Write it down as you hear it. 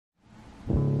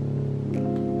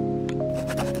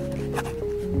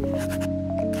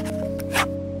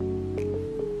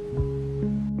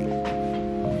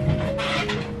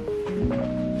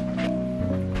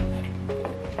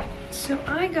So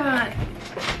I got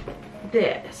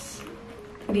this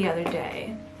the other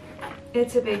day.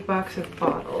 It's a big box of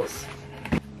bottles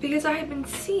because I have been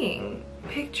seeing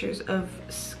pictures of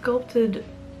sculpted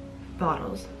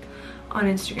bottles on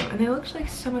Instagram and they looked like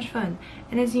so much fun.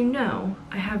 And as you know,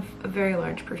 I have a very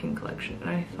large perfume collection and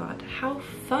I thought, how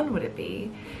fun would it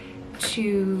be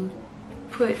to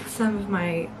put some of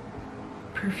my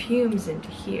perfumes into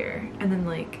here and then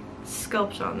like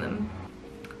sculpt on them.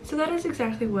 So that is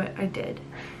exactly what I did.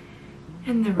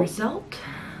 And the result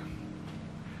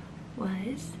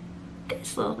was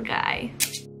this little guy.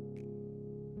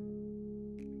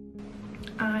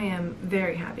 I am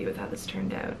very happy with how this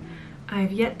turned out.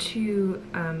 I've yet to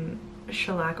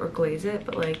shellac or glaze it,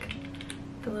 but like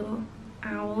the little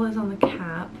owl is on the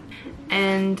cap.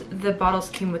 And the bottles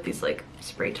came with these like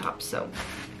spray tops, so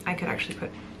I could actually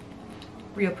put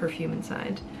real perfume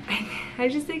inside. I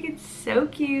just think it's so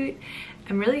cute.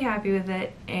 I'm really happy with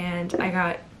it, and I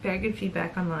got very good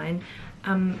feedback online.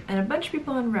 And a bunch of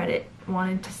people on Reddit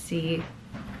wanted to see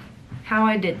how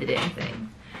I did the damn thing.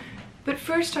 But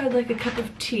first I'd like a cup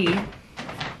of tea.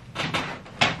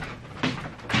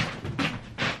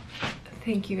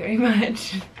 Thank you very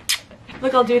much.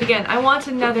 Look, I'll do it again. I want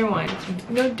another one.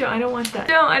 No, I don't want that.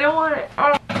 No, I don't want it.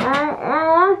 I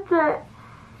want that.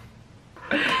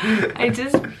 I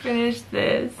just finished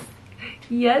this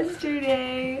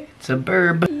yesterday. It's a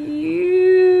burb.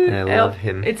 Cute. I love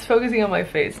him. It's focusing on my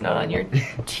face, not on your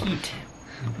teat.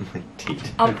 My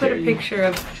teat. I'll put a picture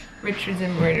of Richard's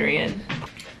embroidery in.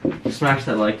 Smash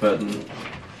that like button.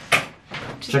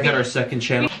 Check out our second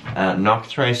channel, Knock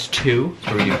Thrice 2. That's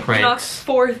where we do pranks. Knock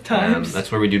 4th times.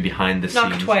 That's where we do behind the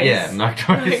scenes. Knock twice. Yeah, knock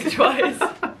twice. Knock twice.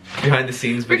 Behind the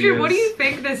scenes videos. Richard, what do you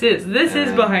think this is? This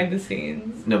is behind the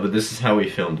scenes. No, but this is how we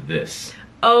filmed this.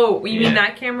 Oh, you mean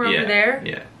that camera over there?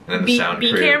 Yeah. And then the sound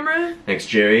crew. camera? Thanks,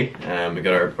 Jerry. We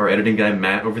got our editing guy,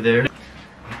 Matt, over there.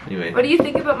 Anyway. What do you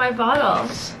think about my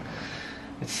bottles?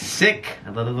 It's sick. I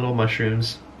love the little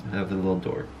mushrooms. I have the little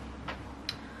door.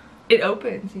 It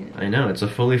opens, you know. I know, it's a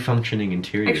fully functioning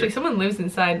interior. Actually, someone lives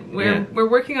inside. We're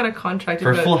working on a contract.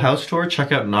 For a full house tour,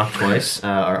 check out Knock Twice,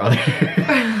 our other...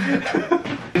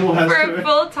 For a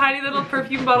full tiny little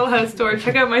perfume bottle house tour,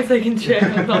 check out my second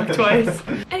channel, Knock Twice.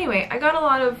 Anyway, I got a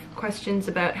lot of questions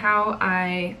about how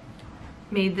I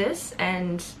made this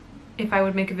and if I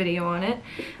would make a video on it.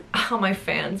 All my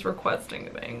fans requesting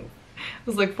things. It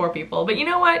was like 4 people. But you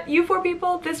know what? You 4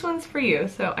 people, this one's for you.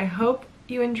 So I hope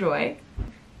you enjoy.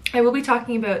 I will be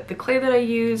talking about the clay that I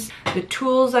use, the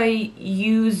tools I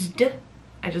used.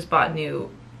 I just bought new,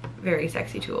 very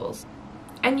sexy tools.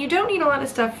 And you don't need a lot of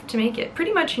stuff to make it.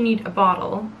 Pretty much you need a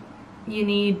bottle, you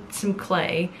need some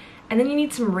clay, and then you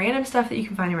need some random stuff that you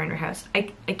can find around your house.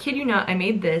 I kid you not, I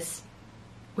made this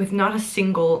with not a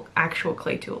single actual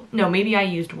clay tool. No, maybe I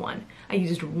used one. I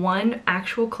used one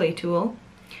actual clay tool,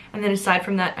 and then aside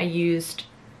from that I used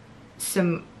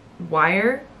some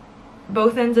wire,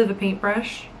 both ends of a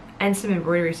paintbrush, and some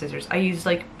embroidery scissors. I used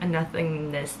like a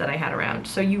nothingness that I had around.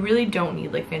 So you really don't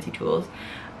need like fancy tools.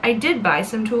 I did buy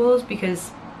some tools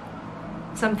because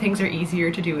some things are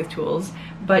easier to do with tools,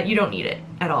 but you don't need it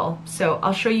at all. So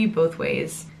I'll show you both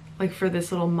ways. Like for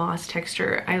this little moss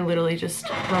texture, I literally just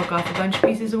broke off a bunch of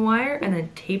pieces of wire and then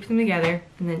taped them together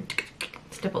and then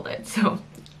stippled it. So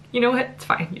you know what, it's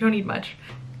fine, you don't need much.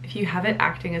 If you have it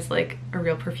acting as like a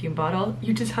real perfume bottle,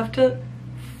 you just have to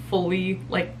fully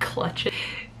like clutch it.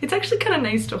 It's actually kind of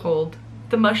nice to hold.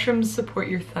 The mushrooms support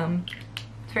your thumb.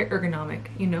 It's very ergonomic,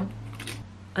 you know?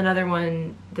 Another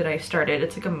one that I started,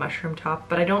 it's like a mushroom top,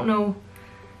 but I don't know,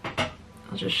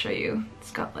 I'll just show you. It's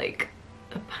got like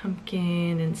a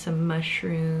pumpkin and some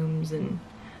mushrooms and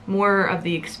more of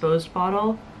the exposed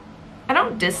bottle. I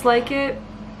don't dislike it.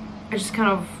 I just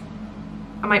kind of,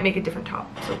 I might make a different top,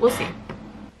 so we'll see.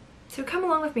 So come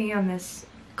along with me on this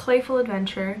playful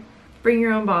adventure. Bring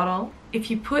your own bottle.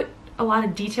 If you put a lot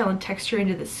of detail and texture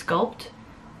into the sculpt,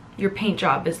 your paint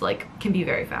job is like, can be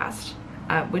very fast,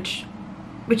 which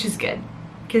is good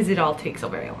because it all takes a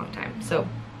very long time. So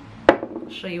I'll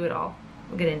show you it all.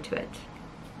 We'll get into it.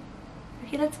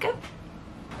 Okay, let's go.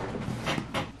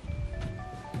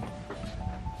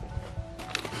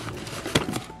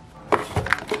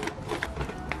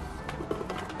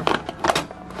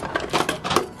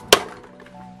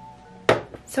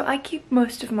 So I keep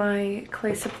most of my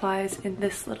clay supplies in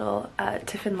this little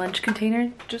tiffin lunch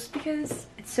container just because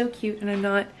it's so cute and I'm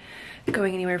not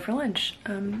going anywhere for lunch.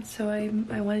 So I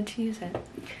wanted to use it.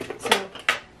 So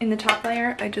In the top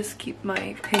layer, I just keep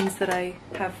my pins that I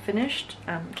have finished,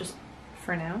 just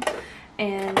for now.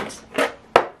 And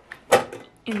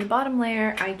in the bottom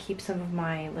layer, I keep some of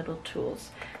my little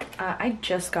tools. I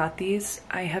just got these.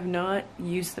 I have not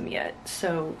used them yet,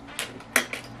 so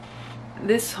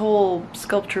this whole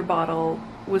sculpture bottle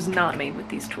was not made with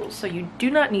these tools, so you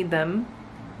do not need them,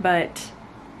 but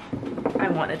I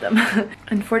wanted them.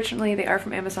 Unfortunately, they are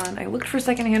from Amazon. I looked for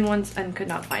secondhand ones and could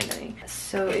not find any.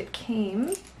 So it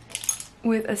came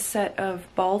with a set of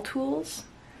ball tools,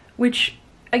 which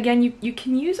again, you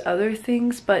can use other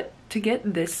things, but to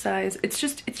get this size, it's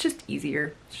just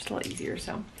easier. It's just a lot easier.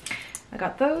 So I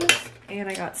got those, and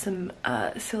I got some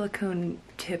silicone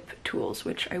tip tools,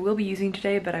 which I will be using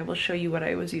today, but I will show you what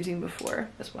I was using before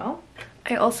as well.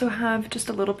 I also have just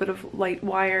a little bit of light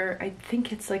wire. I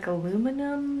think it's like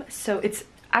aluminum, so it's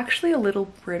actually a little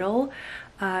brittle.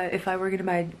 If I were gonna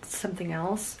buy something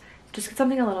else, just get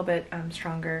something a little bit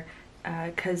stronger,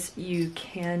 because you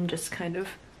can just kind of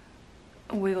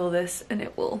wiggle this and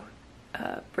it will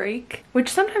break, which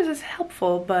sometimes is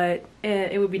helpful, but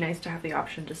it would be nice to have the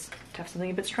option just to have something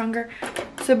a bit stronger.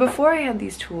 So before I had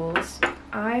these tools,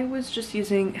 I was just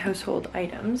using household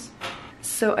items.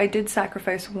 So I did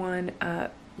sacrifice one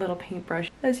little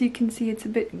paintbrush. As you can see, it's a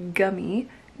bit gummy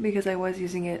because I was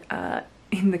using it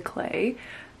in the clay.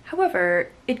 However,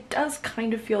 it does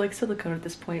kind of feel like silicone at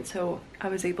this point, so I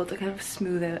was able to kind of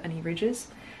smooth out any ridges.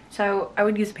 So I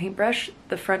would use a paintbrush,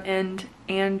 the front end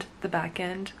and the back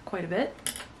end, quite a bit.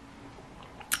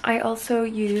 I also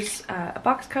use a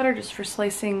box cutter just for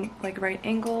slicing like right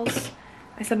angles.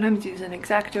 I sometimes use an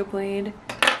X-Acto blade,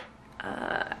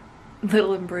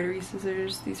 little embroidery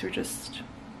scissors. These were just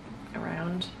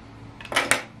around.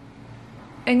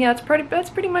 And yeah, that's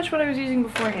pretty much what I was using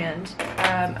beforehand.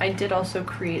 I did also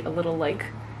create a little like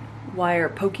wire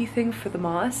pokey thing for the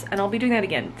moss, and I'll be doing that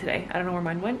again today. I don't know where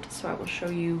mine went, so I will show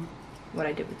you what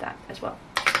I did with that as well.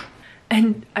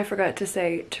 And I forgot to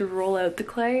say, to roll out the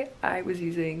clay, I was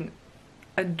using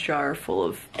a jar full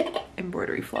of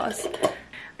embroidery floss.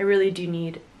 I really do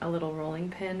need a little rolling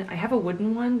pin. I have a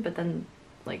wooden one, but then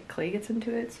like clay gets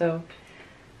into it, so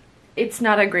it's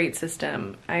not a great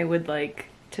system. I would like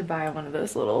to buy one of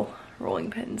those little rolling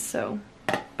pins, so,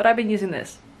 but I've been using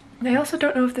this. I also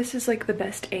don't know if this is like the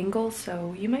best angle,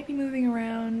 so you might be moving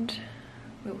around.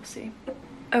 We will see.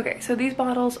 Okay, so these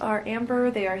bottles are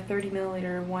amber. They are 30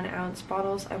 milliliter 1 ounce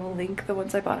bottles. I will link the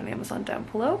ones I bought on Amazon down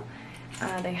below.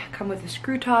 They come with a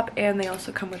screw top, and they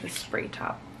also come with a spray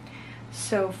top.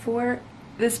 So for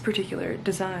this particular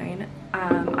design,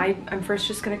 I'm first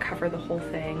just gonna cover the whole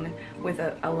thing with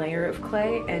a layer of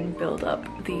clay and build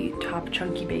up the top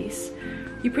chunky base.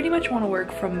 You pretty much want to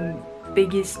work from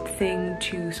biggest thing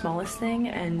to smallest thing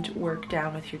and work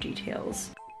down with your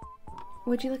details.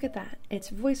 Would you look at that? It's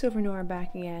voiceover Nora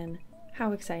back again.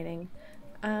 How exciting.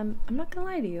 I'm not gonna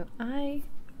lie to you, I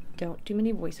don't do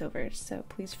many voiceovers, so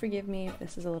please forgive me if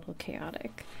this is a little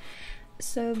chaotic.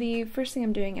 So the first thing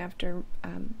I'm doing after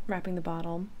wrapping the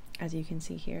bottle, as you can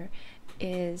see here,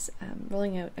 is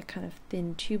rolling out a kind of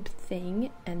thin tube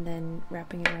thing and then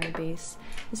wrapping it around the base.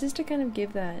 This is to kind of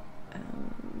give that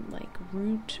like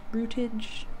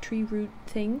rootage, tree root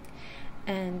thing.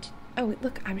 And oh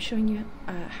look, I'm showing you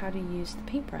how to use the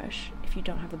paintbrush if you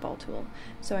don't have the ball tool.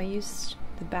 So I used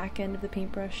the back end of the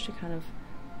paintbrush to kind of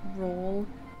roll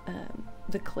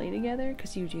the clay together,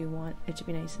 because you do want it to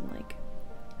be nice and like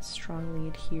strongly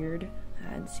adhered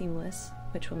and seamless,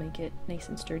 which will make it nice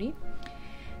and sturdy.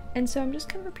 And so I'm just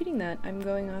kind of repeating that. I'm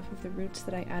going off of the roots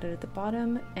that I added at the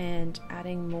bottom and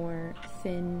adding more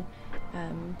thin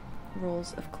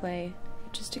rolls of clay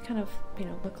just to kind of, you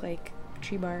know, look like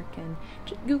tree bark. And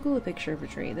just Google a picture of a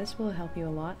tree. This will help you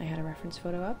a lot. I had a reference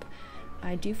photo up.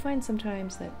 I do find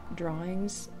sometimes that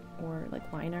drawings or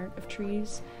like line art of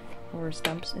trees, or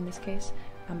stumps in this case,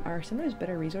 are sometimes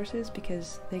better resources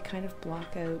because they kind of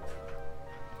block out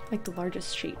like the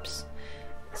largest shapes.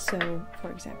 So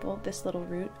for example, this little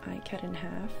root I cut in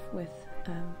half with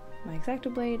my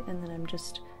X-Acto blade, and then I'm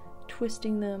just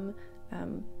twisting them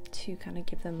to kind of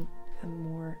give them a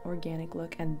more organic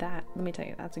look. And that, let me tell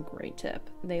you, that's a great tip.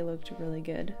 They looked really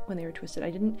good when they were twisted.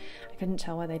 I couldn't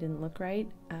tell why they didn't look right.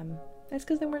 That's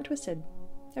because they weren't twisted.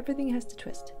 Everything has to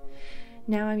twist.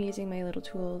 Now I'm using my little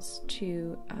tools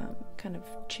to kind of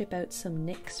chip out some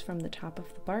nicks from the top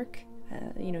of the bark.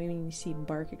 You know, when you see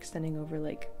bark extending over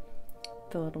like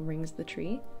the little rings of the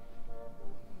tree.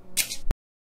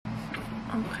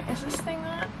 Okay, is this thing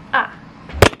on? Ah!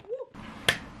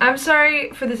 I'm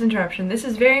sorry for this interruption. This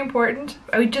is very important.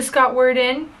 We just got word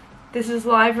in, this is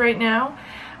live right now,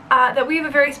 that we have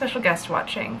a very special guest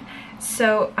watching.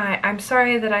 So I'm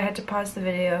sorry that I had to pause the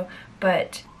video,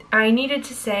 but I needed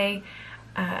to say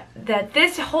that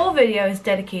this whole video is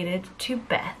dedicated to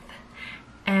Beth.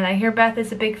 And I hear Beth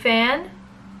is a big fan,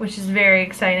 which is very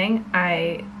exciting.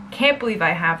 I can't believe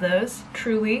I have those.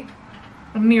 Truly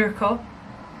a miracle.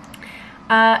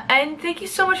 And thank you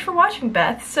so much for watching,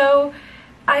 Beth. So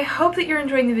I hope that you're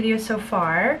enjoying the video so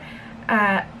far.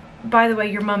 By the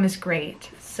way, your mom is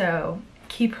great, so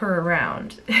keep her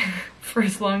around for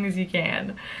as long as you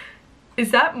can.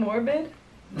 Is that morbid?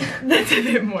 That's a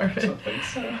bit morbid.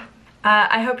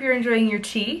 I hope you're enjoying your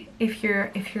tea if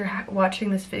you're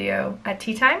watching this video at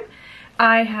tea time.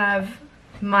 I have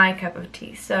my cup of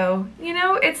tea, so you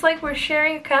know, it's like we're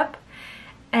sharing a cup.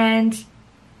 And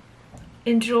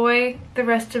enjoy the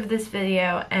rest of this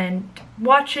video and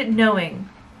watch it knowing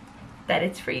that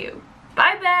it's for you.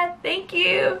 Bye, Beth. Thank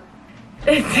you.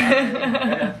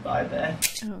 Bye,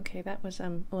 Beth. Okay, that was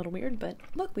a little weird, but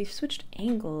look, we've switched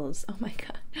angles. Oh my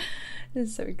god, this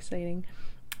is so exciting.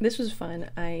 This was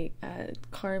fun. I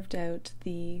carved out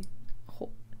the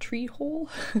tree hole.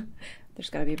 There's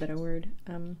gotta be a better word.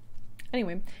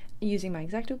 Anyway, using my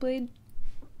X-Acto blade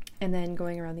and then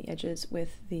going around the edges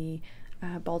with the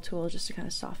ball tool just to kind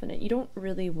of soften it. You don't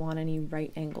really want any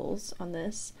right angles on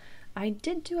this. I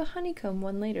did do a honeycomb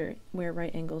one later where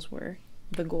right angles were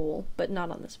the goal, but not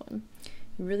on this one.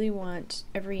 You really want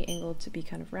every angle to be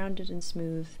kind of rounded and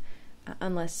smooth,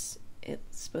 unless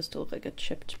it's supposed to look like a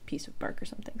chipped piece of bark or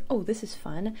something. Oh, this is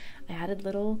fun. I added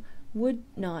little wood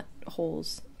knot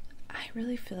holes. I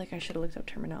really feel like I should have looked up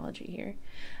terminology here.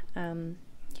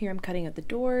 Here I'm cutting out the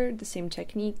door, the same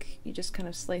technique. You just kind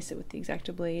of slice it with the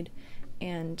X-Acto blade,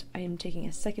 and I am taking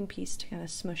a second piece to kind of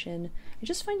smush in. I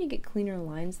just find you get cleaner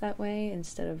lines that way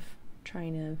instead of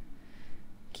trying to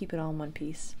keep it all in one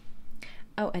piece.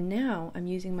 Oh, and now I'm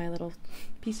using my little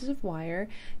pieces of wire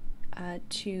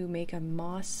to make a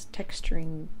moss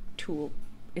texturing tool.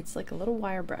 It's like a little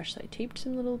wire brush, so I taped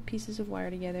some little pieces of wire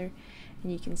together,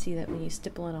 and you can see that when you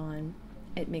stipple it on,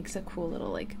 it makes a cool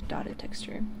little like dotted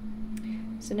texture.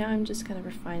 So now I'm just kind of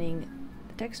refining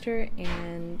the texture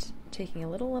and taking a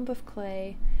little lump of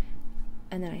clay,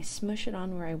 and then I smush it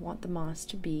on where I want the moss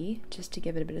to be, just to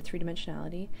give it a bit of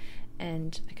three-dimensionality,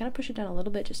 and I kind of push it down a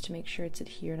little bit just to make sure it's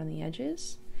adhered on the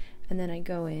edges, and then I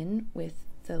go in with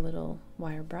the little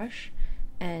wire brush,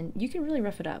 and you can really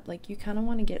rough it up. Like, you kind of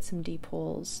want to get some deep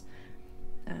holes,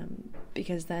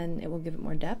 because then it will give it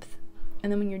more depth.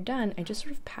 And then when you're done, I just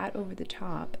sort of pat over the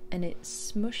top, and it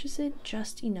smushes it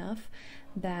just enough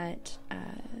that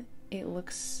it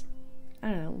looks, I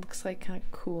don't know, looks like kind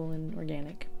of cool and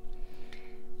organic.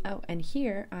 Oh, and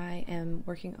here I am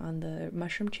working on the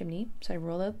mushroom chimney. So I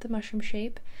roll out the mushroom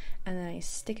shape, and then I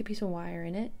stick a piece of wire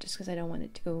in it, just because I don't want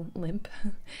it to go limp.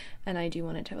 And I do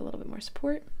want it to have a little bit more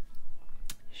support.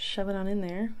 Shove it on in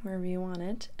there, wherever you want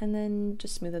it, and then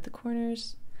just smooth out the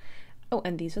corners. Oh,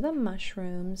 and these are the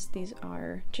mushrooms. These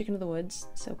are chicken of the woods.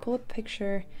 So pull up a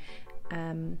picture.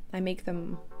 I make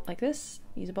them like this.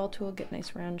 Use a ball tool, get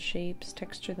nice round shapes,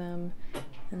 texture them,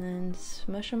 and then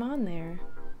smush them on there.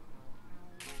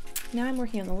 Now I'm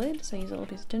working on the lid, so I use a little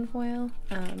piece of tin foil.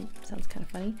 Sounds kind of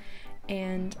funny.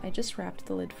 And I just wrapped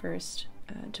the lid first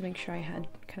to make sure I had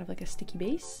kind of like a sticky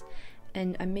base.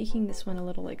 And I'm making this one a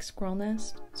little like squirrel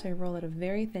nest. So I roll out a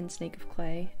very thin snake of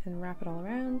clay and wrap it all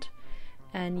around,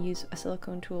 and use a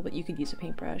silicone tool, but you could use a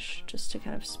paintbrush just to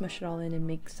kind of smush it all in and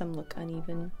make some look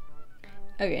uneven.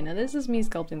 Okay, now this is me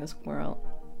sculpting the squirrel.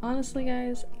 Honestly,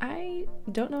 guys, I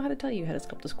don't know how to tell you how to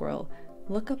sculpt a squirrel.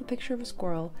 Look up a picture of a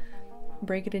squirrel,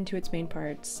 break it into its main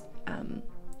parts,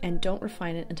 and don't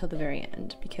refine it until the very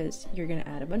end, because you're going to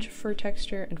add a bunch of fur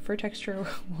texture, and fur texture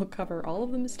will cover all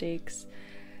of the mistakes.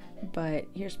 But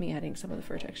here's me adding some of the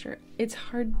fur texture. It's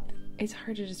hard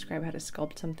to describe how to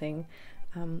sculpt something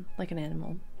like an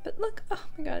animal. But look, oh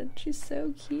my god, she's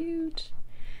so cute.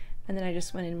 And then I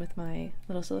just went in with my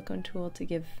little silicone tool to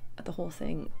give the whole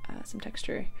thing some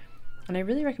texture. And I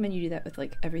really recommend you do that with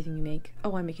like everything you make.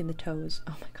 Oh, I'm making the toes.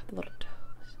 Oh my god, the little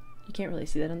toes. You can't really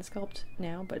see that on the sculpt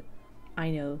now, but I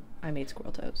know I made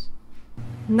squirrel toes.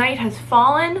 Night has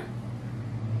fallen.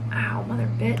 Ow, mother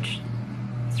bitch.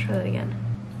 Let's try that again.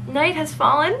 Night has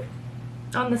fallen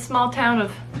on the small town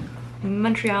of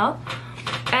Montreal,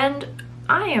 and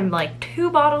I am like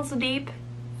 2 bottles deep,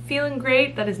 feeling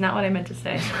great. That is not what I meant to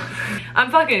say.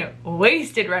 I'm fucking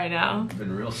wasted right now. You've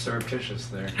been real surreptitious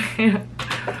there. Yeah.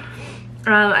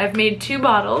 I've made 2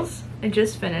 bottles. I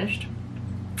just finished.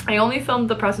 I only filmed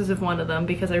the process of one of them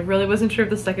because I really wasn't sure if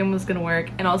the second was gonna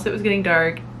work, and also it was getting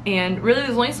dark, and really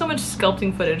there's only so much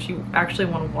sculpting footage you actually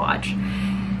want to watch.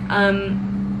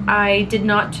 I did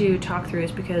not do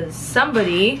talk-throughs because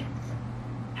somebody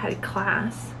had a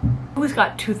class. Who's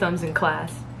got 2 thumbs in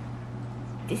class?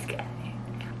 this guy.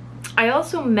 I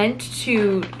also meant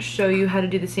to show you how to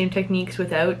do the same techniques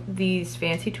without these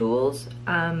fancy tools.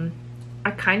 I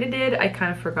kind of did, I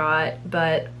kind of forgot,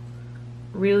 but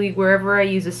really wherever I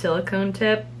use a silicone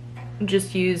tip,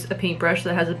 just use a paintbrush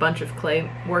that has a bunch of clay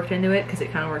worked into it because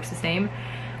it kind of works the same.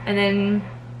 And then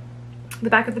the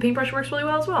back of the paintbrush works really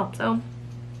well as well, so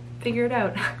figure it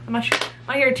out. I'm not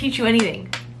here to teach you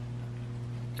anything,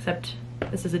 except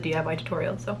this is a DIY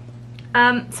tutorial, so.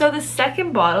 So the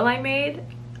second bottle I made,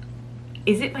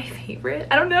 is it my favorite?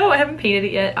 I don't know, I haven't painted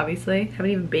it yet, obviously.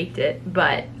 Haven't even baked it,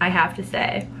 but I have to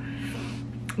say,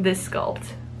 this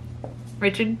sculpt.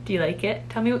 Richard, do you like it?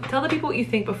 Tell the people what you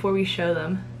think before we show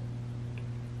them.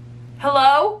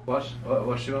 Hello? What?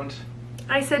 What you want?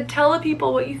 I said tell the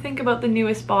people what you think about the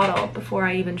newest bottle before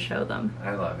I even show them.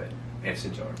 I love it. It's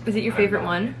adorable. Is it your favorite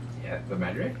one? Yeah, the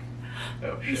Mandrake?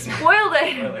 Oh shit. You spoiled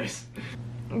it! Spoilers.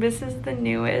 This is the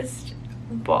newest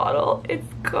bottle. It's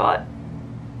got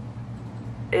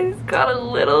a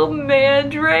little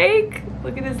mandrake.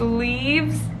 Look at his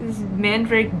leaves, his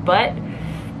mandrake butt.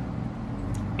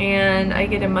 And I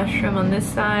get a mushroom on this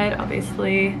side,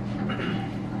 obviously.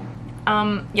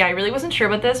 Yeah, I really wasn't sure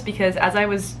about this because as I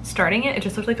was starting it, it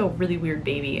just looked like a really weird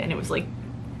baby, and it was like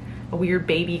a weird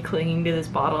baby clinging to this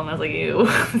bottle, and I was like, ew,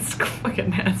 it's fucking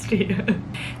nasty.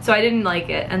 So I didn't like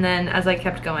it, and then as I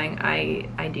kept going,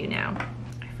 I do now.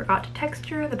 I forgot to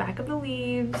texture the back of the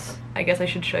leaves. I guess I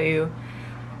should show you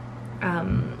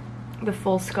the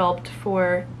full sculpt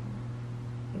for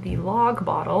the log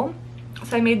bottle.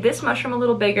 So I made this mushroom a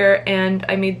little bigger, and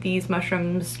I made these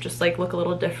mushrooms just like look a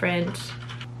little different,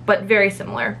 but very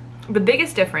similar. The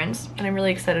biggest difference, and I'm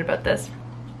really excited about this,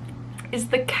 is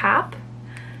the cap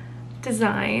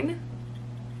design.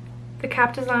 The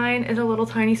cap design is a little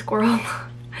tiny squirrel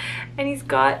and he's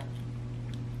got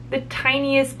the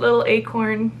tiniest little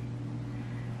acorn.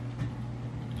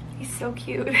 He's so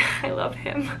cute. I love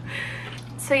him.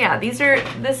 So yeah,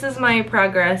 this is my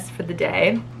progress for the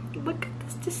day. Look at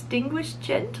this distinguished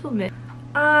gentleman.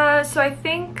 So I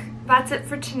think that's it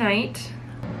for tonight.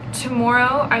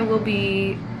 Tomorrow I will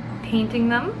be painting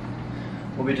them.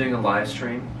 We'll be doing a live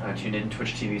stream. Tune in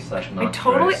Twitch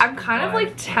TV/Noctris. I'm kind of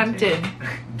like tempted.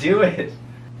 Do it.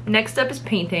 Next up is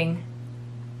painting.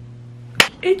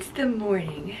 It's the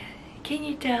morning. Can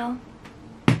you tell?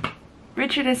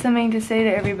 Richard has something to say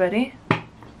to everybody.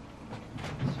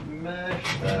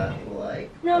 Smash that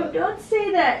like No, button. don't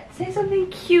say that. Say something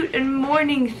cute and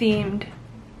morning themed.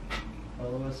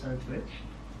 Follow us on Twitch.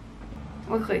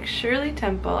 Look like Shirley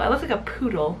Temple. I look like a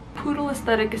poodle. Poodle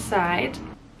aesthetic aside.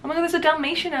 Oh my god, there's a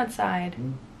Dalmatian outside.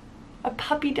 A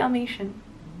puppy Dalmatian.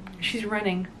 She's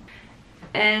running.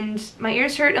 And my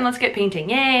ears hurt, and let's get painting.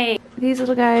 Yay! These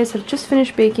little guys have just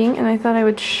finished baking, and I thought I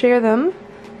would share them.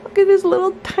 Look at this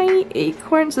little tiny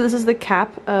acorn. So this is the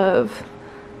cap of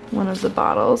one of the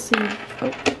bottles. See? Oh,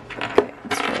 okay,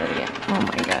 let's try that again. Oh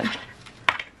my god.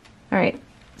 Alright,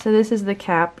 so this is the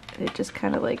cap. It just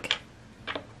kind of like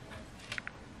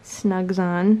snugs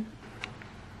on.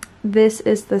 This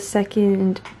is the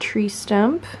second tree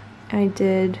stump. I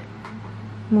did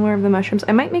more of the mushrooms.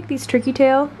 I might make these turkey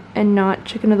tail and not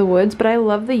chicken of the woods, but I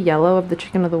love the yellow of the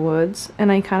chicken of the woods,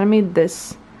 and I kind of made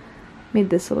this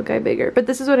little guy bigger. But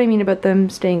this is what I mean about them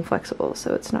staying flexible,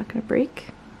 so it's not gonna break.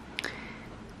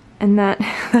 And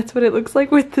that's what it looks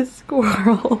like with the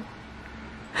squirrel.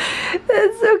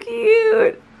 That's so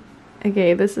cute.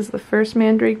 Okay, this is the first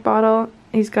mandrake bottle.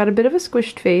 He's got a bit of a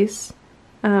squished face,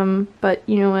 but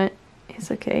you know what?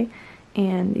 It's okay.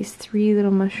 And these three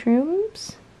little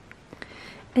mushrooms.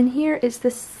 And here is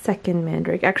the second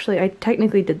mandrake. Actually, I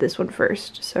technically did this one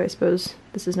first, so I suppose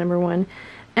this is number one.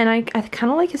 And I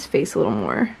kind of like his face a little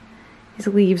more. His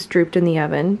leaves drooped in the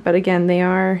oven, but again, they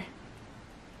are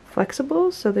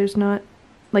flexible, so there's not,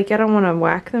 like, I don't want to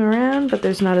whack them around, but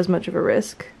there's not as much of a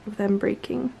risk of them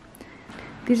breaking.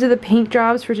 These are the paint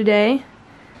jobs for today.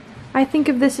 I think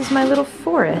of this as my little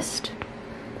forest.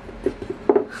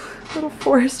 Little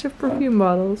forest of perfume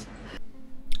bottles.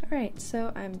 Alright,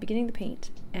 so I'm beginning the paint,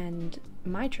 and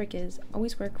my trick is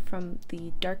always work from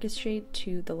the darkest shade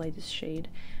to the lightest shade,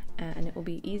 and it will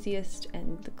be easiest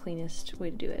and the cleanest way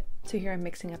to do it. So here I'm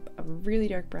mixing up a really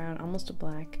dark brown, almost a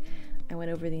black. I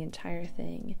went over the entire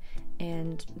thing,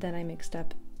 and then I mixed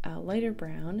up a lighter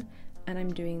brown, and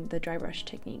I'm doing the dry brush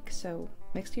technique. So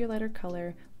mix your lighter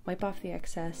color, wipe off the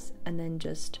excess, and then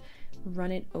just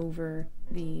run it over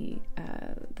the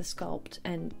sculpt,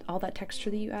 and all that texture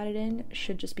that you added in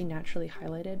should just be naturally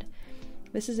highlighted.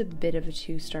 This is a bit of a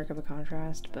too stark of a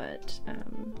contrast, but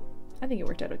I think it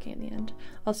worked out okay in the end.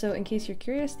 Also, in case you're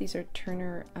curious, these are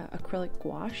Turner acrylic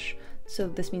gouache, so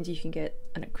this means you can get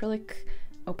an acrylic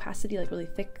opacity, like really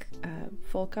thick,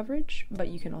 full coverage, but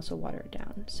you can also water it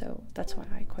down. So that's why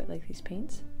I quite like these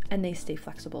paints. And they stay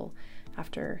flexible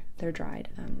after they're dried,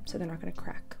 so they're not going to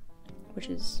crack, which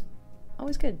is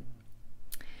always good.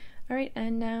 Alright,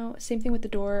 and now same thing with the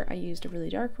door. I used a really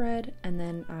dark red, and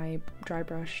then I dry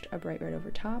brushed a bright red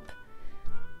over top.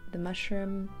 The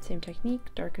mushroom, same technique,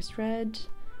 darkest red,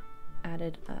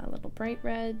 added a little bright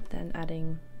red, then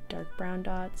adding dark brown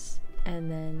dots,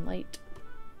 and then light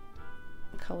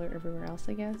color everywhere else,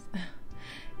 I guess.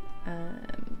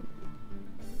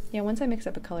 Yeah, once I mix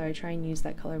up a color, I try and use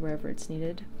that color wherever it's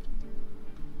needed.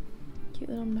 Cute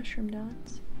little mushroom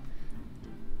dots.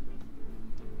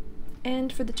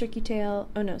 And for the turkey tail,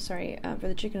 oh no, sorry, for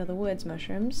the chicken of the woods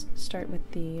mushrooms, start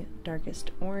with the darkest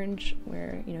orange,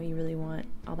 where, you know, you really want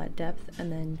all that depth,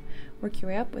 and then work your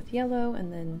way up with yellow,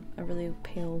 and then a really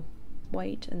pale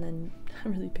white, and then a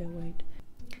really pale white.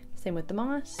 Same with the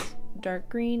moss, dark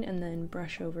green, and then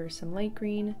brush over some light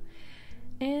green.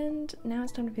 And now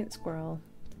it's time to paint the squirrel.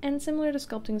 And similar to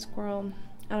sculpting squirrel,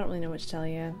 I don't really know what to tell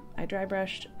you. I dry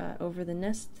brushed over the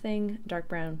nest thing, dark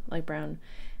brown, light brown.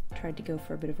 Tried to go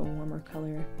for a bit of a warmer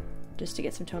color just to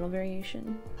get some tonal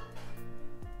variation.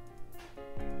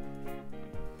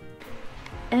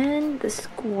 And the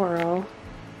squirrel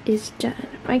is done.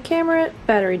 My camera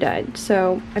battery died,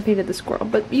 so I painted the squirrel,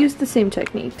 but used the same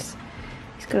techniques.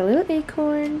 He's got a little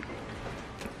acorn.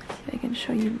 Let's see if I can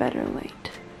show you better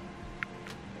light.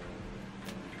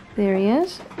 There he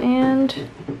is, and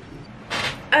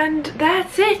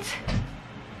that's it.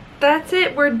 That's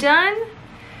it, we're done.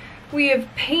 We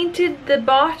have painted the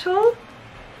bottle,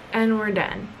 and we're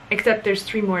done. Except there's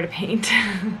 3 more to paint.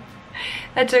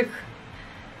 That took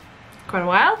quite a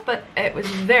while, but it was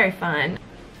very fun.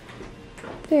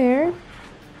 There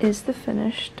is the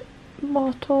finished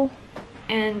bottle.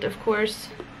 And of course,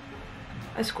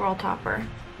 a squirrel topper.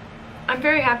 I'm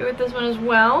very happy with this one as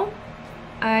well.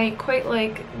 I quite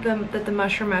like that the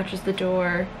mushroom matches the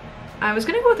door. I was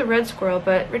gonna go with a red squirrel,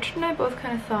 but Richard and I both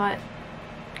kind of thought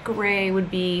gray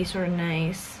would be sort of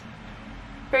nice.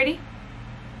 Ready?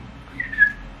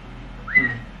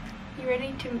 You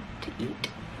ready to eat?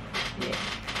 Yeah.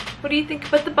 What do you think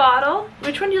about the bottle?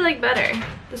 Which one do you like better?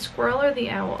 The squirrel or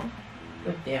the owl?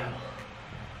 The owl.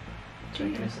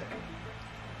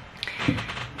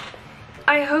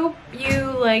 I hope you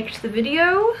liked the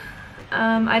video.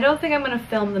 I don't think I'm gonna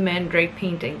film the mandrake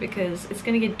painting because it's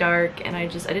gonna get dark, and I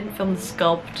didn't film the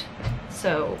sculpt.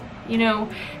 So, you know,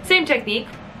 same technique.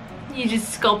 You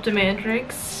just sculpt a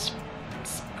mandrake,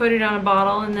 put it on a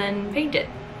bottle, and then paint it.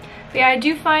 But yeah, I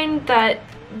do find that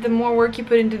the more work you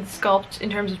put into the sculpt in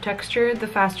terms of texture, the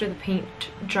faster the paint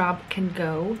job can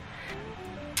go.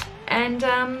 And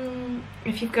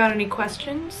if you've got any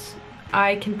questions,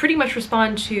 I can pretty much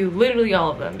respond to literally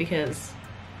all of them because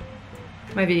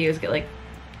my videos get like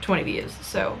 20 views.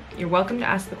 So you're welcome to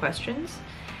ask the questions.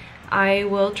 I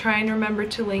will try and remember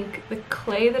to link the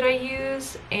clay that I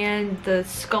use and the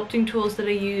sculpting tools that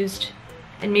I used,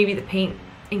 and maybe the paint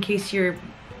in case you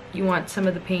want some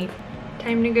of the paint.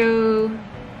 Time to go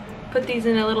put these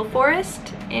in a little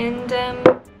forest and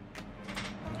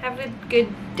have a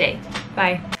good day.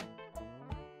 Bye.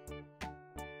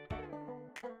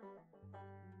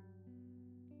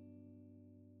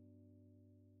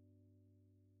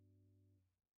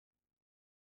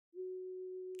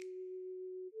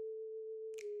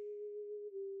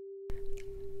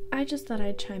 I just thought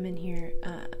I'd chime in here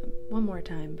one more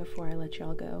time before I let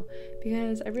y'all go,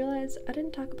 because I realized I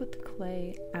didn't talk about the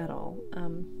clay at all.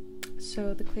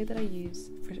 So the clay that I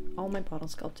use for all my bottle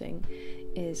sculpting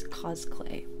is cause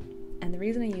clay, and the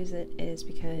reason I use it is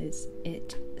because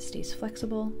it stays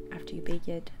flexible after you bake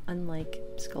it, unlike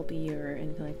Sculpey or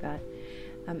anything like that.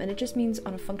 And it just means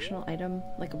on a functional item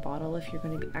like a bottle, if you're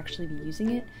going to actually be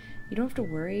using it, you don't have to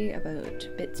worry about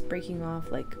bits breaking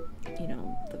off, like, you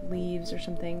know, the leaves or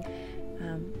something.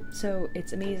 So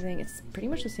it's amazing. It's pretty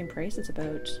much the same price. It's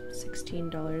about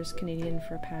 $16 Canadian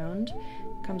for a pound.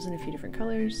 Comes in a few different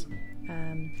colors.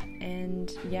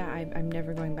 And yeah, I'm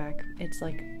never going back. It's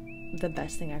like the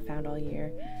best thing I found all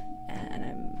year. And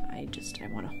I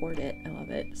want to hoard it. I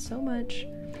love it so much.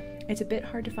 It's a bit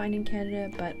hard to find in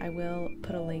Canada, but I will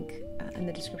put a link in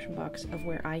the description box of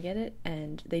where I get it,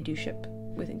 and they do ship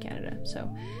within Canada, so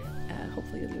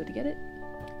hopefully you'll be able to get it.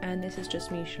 And this is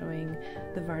just me showing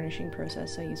the varnishing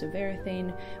process. I use a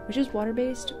Varathane, which is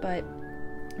water-based, but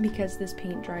because this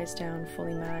paint dries down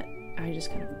fully matte, I just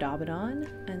kind of daub it on,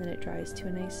 and then it dries to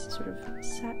a nice sort of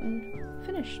satin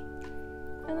finish.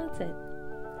 And that's it.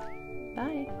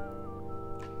 Bye!